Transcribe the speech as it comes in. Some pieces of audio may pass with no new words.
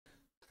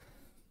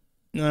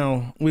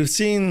Now, we've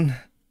seen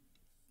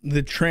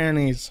the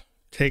trannies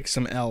take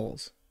some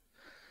L's.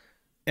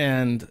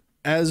 And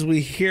as we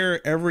hear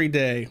every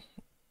day,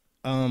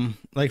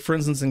 like for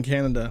instance in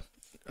Canada,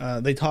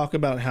 they talk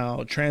about how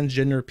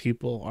transgender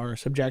people are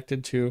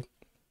subjected to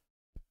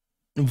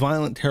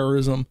violent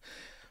terrorism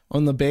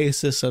on the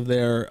basis of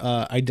their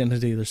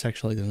identity, their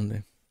sexual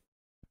identity.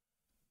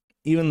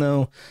 Even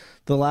though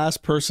the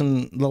last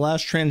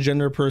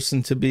transgender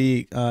person to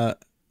be the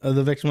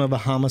victim of a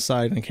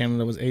homicide in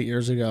Canada was 8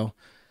 years ago,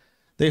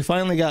 they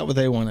finally got what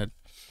they wanted.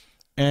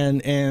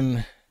 And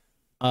in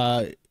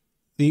the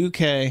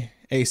UK,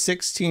 a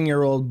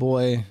 16-year-old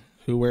boy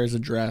who wears a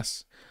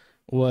dress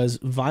was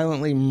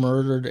violently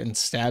murdered and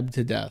stabbed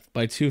to death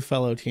by two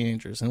fellow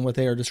teenagers in what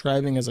they are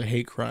describing as a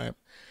hate crime.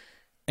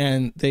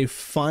 And they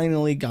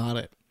finally got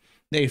it.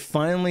 They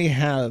finally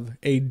have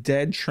a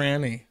dead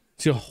tranny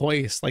to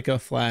hoist like a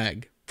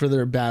flag for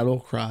their battle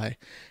cry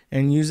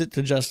and use it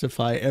to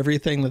justify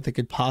everything that they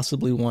could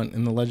possibly want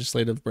in the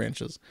legislative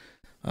branches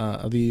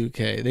of the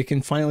UK. They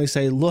can finally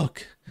say,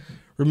 look,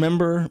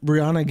 remember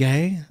Breonna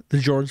Gay, the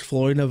George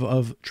Floyd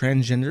of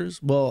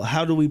transgenders? Well,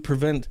 how do we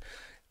prevent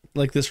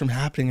like this from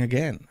happening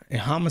again? A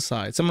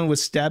homicide. Someone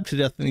was stabbed to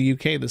death in the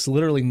UK. This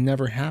literally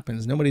never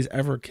happens. Nobody's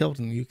ever killed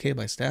in the UK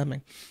by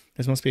stabbing.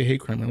 This must be a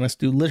hate crime. We must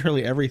do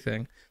literally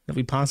everything that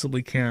we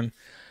possibly can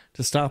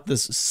to stop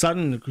this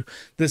sudden,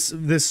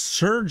 this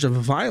surge of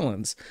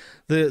violence.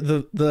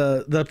 The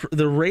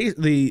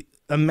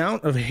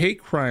amount of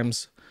hate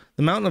crimes,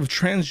 the amount of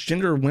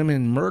transgender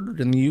women murdered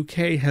in the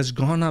UK has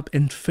gone up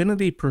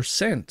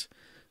infinity%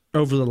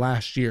 over the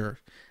last year.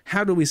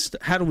 How do we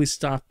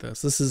stop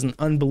this? This is an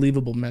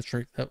unbelievable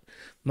metric that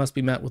must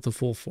be met with the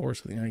full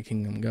force of the United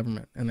Kingdom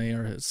government, and they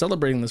are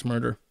celebrating this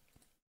murder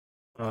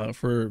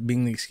for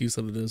being the excuse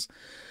that it is.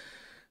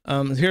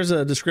 Here's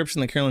a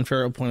description that Carolyn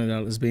Farrow pointed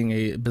out as being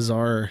a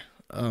bizarre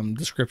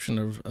description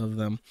of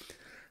them.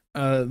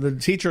 The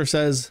teacher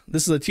says,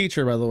 this is a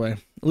teacher, by the way,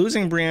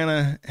 losing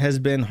Brianna has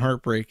been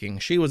heartbreaking.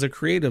 She was a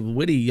creative,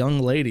 witty young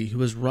lady who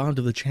was robbed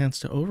of the chance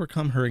to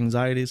overcome her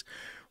anxieties,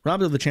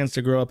 robbed of the chance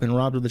to grow up, and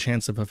robbed of the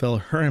chance to fulfill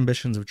her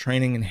ambitions of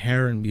training in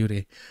hair and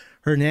beauty.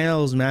 Her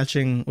nails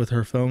matching with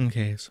her phone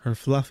case, her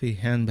fluffy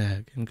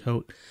handbag and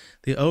coat,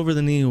 the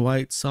over-the-knee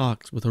white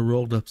socks with a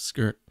rolled-up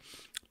skirt,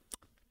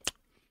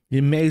 the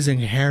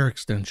amazing hair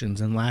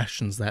extensions and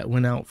lashes that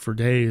went out for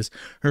days,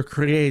 her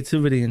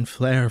creativity and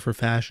flair for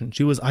fashion.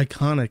 She was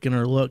iconic in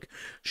her look.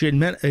 She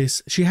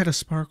had a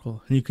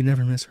sparkle, and you could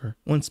never miss her.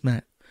 Once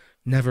met,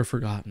 never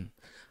forgotten.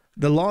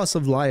 The loss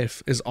of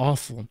life is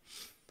awful.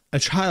 A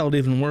child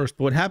even worse,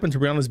 but what happened to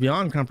Brianna is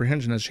beyond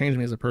comprehension, has changed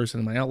me as a person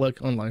and my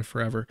outlook on life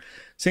forever.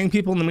 Seeing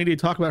people in the media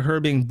talk about her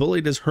being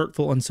bullied is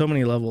hurtful on so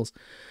many levels.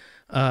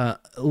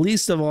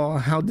 Least of all,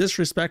 how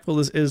disrespectful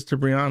this is to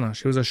Brianna.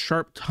 She was a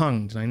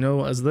sharp-tongued, and I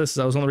know as this,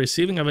 I was on the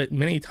receiving of it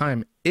many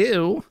times.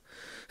 Ew.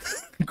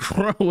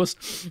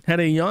 Gross.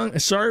 Had a young,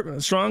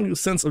 sharp, strong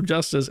sense of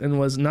justice and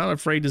was not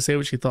afraid to say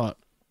what she thought.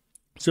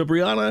 So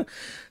Brianna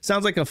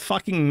sounds like a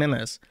fucking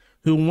menace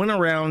who went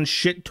around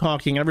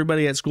shit-talking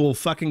everybody at school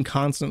fucking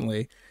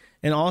constantly,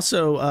 and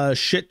also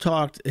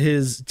shit-talked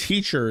his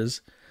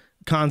teachers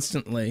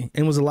constantly,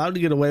 and was allowed to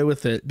get away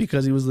with it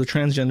because he was the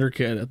transgender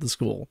kid at the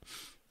school.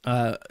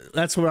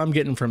 That's what I'm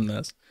getting from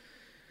this.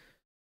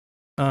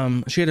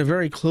 She had a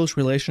very close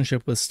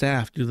relationship with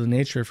staff due to the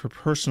nature of her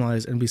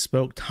personalized and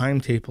bespoke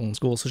timetable in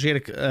school. So she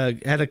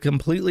had a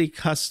completely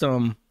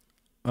custom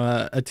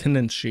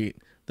attendance sheet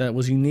that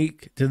was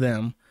unique to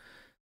them,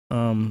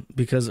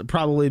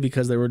 probably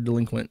because they were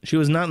delinquent. She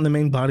was not in the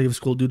main body of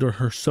school due to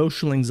her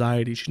social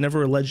anxiety. She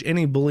never alleged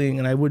any bullying,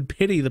 and I would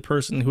pity the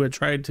person who had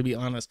tried to be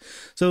honest.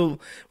 So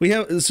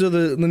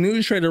the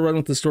news tried to run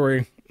with the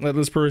story that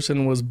this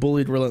person was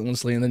bullied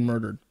relentlessly and then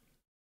murdered.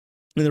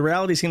 And the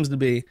reality seems to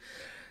be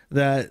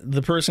that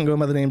the person going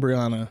by the name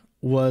Brianna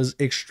was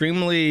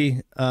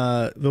extremely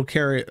vocal,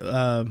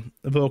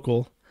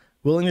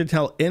 willing to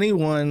tell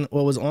anyone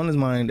what was on his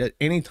mind at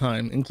any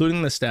time,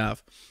 including the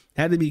staff.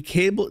 Had to be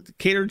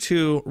catered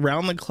to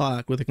round the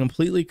clock with a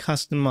completely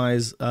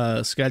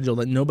customized schedule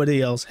that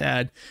nobody else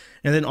had,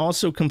 and then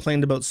also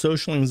complained about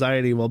social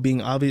anxiety while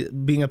being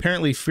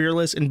apparently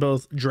fearless in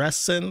both dress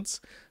sense,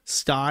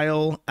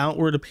 style,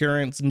 outward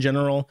appearance in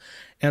general,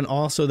 and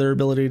also their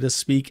ability to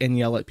speak and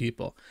yell at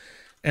people.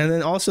 And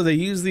then also they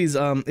use these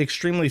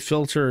extremely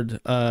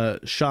filtered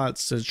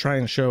shots to try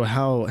and show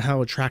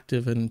how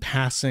attractive and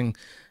passing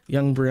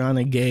young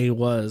Breonna Gay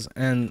was,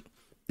 and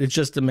it's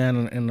just a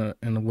man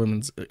in a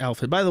woman's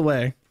outfit. By the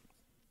way,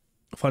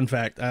 fun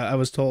fact, I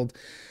was told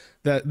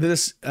that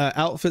this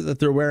outfit that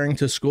they're wearing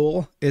to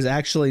school is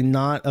actually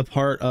not a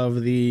part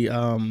of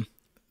the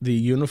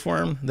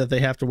uniform that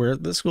they have to wear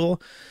at the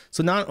school.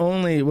 So not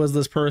only was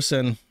this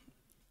person,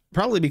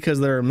 probably because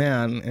they're a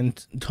man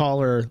and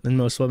taller than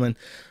most women,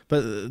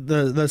 but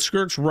the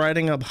skirt's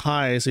riding up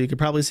high, so you could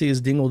probably see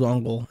his dingle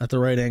dongle at the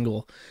right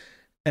angle,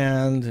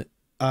 and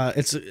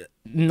it's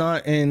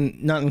not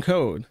in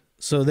code.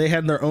 So they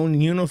had their own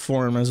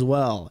uniform as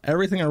well.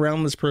 Everything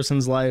around this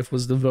person's life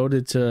was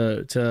devoted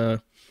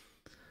to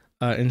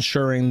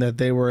ensuring that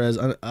they were as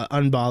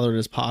unbothered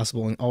as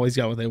possible and always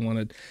got what they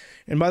wanted.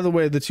 And by the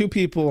way, the two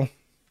people,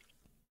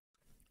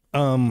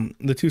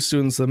 the two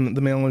students, the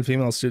male and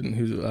female student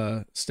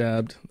who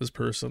stabbed this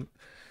person,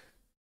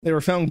 they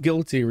were found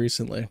guilty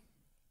recently,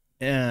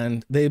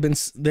 and they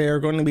are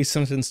going to be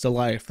sentenced to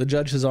life. The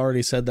judge has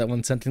already said that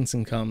when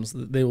sentencing comes,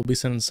 they will be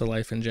sentenced to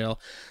life in jail.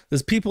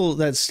 These people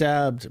that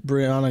stabbed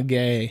Brianna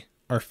Gay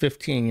are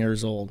 15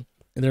 years old.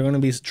 They're going to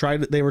be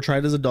tried. They were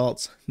tried as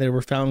adults. They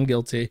were found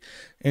guilty.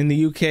 In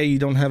the UK, you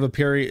don't have a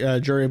jury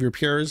of your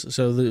peers,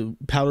 so the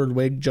powdered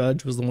wig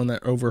judge was the one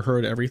that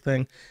overheard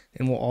everything,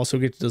 and will also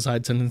get to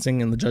decide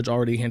sentencing. And the judge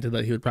already hinted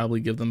that he would probably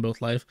give them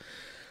both life.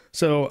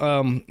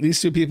 So these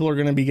two people are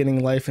going to be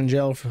getting life in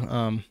jail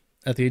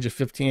at the age of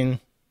 15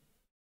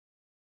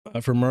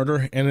 for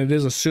murder, and it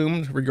is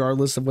assumed,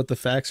 regardless of what the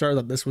facts are,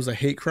 that this was a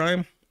hate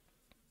crime,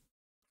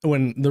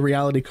 when the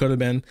reality could have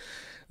been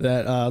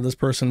that this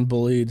person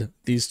bullied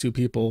these two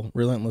people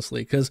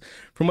relentlessly. Because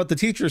from what the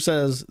teacher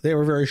says, they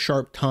were very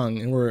sharp-tongued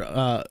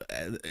and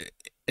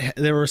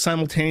they were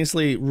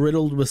simultaneously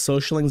riddled with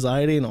social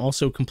anxiety and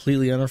also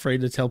completely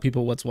unafraid to tell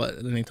people what's what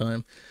at any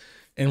time,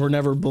 and were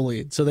never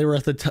bullied. So they were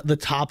at the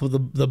top of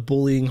the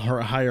bullying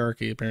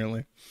hierarchy,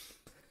 apparently.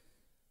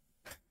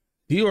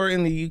 If you are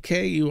in the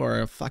UK, you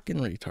are a fucking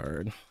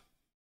retard.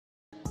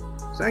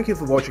 Thank you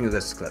for watching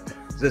this clip.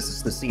 This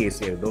is the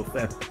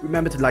CACA.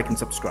 Remember to like and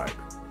subscribe.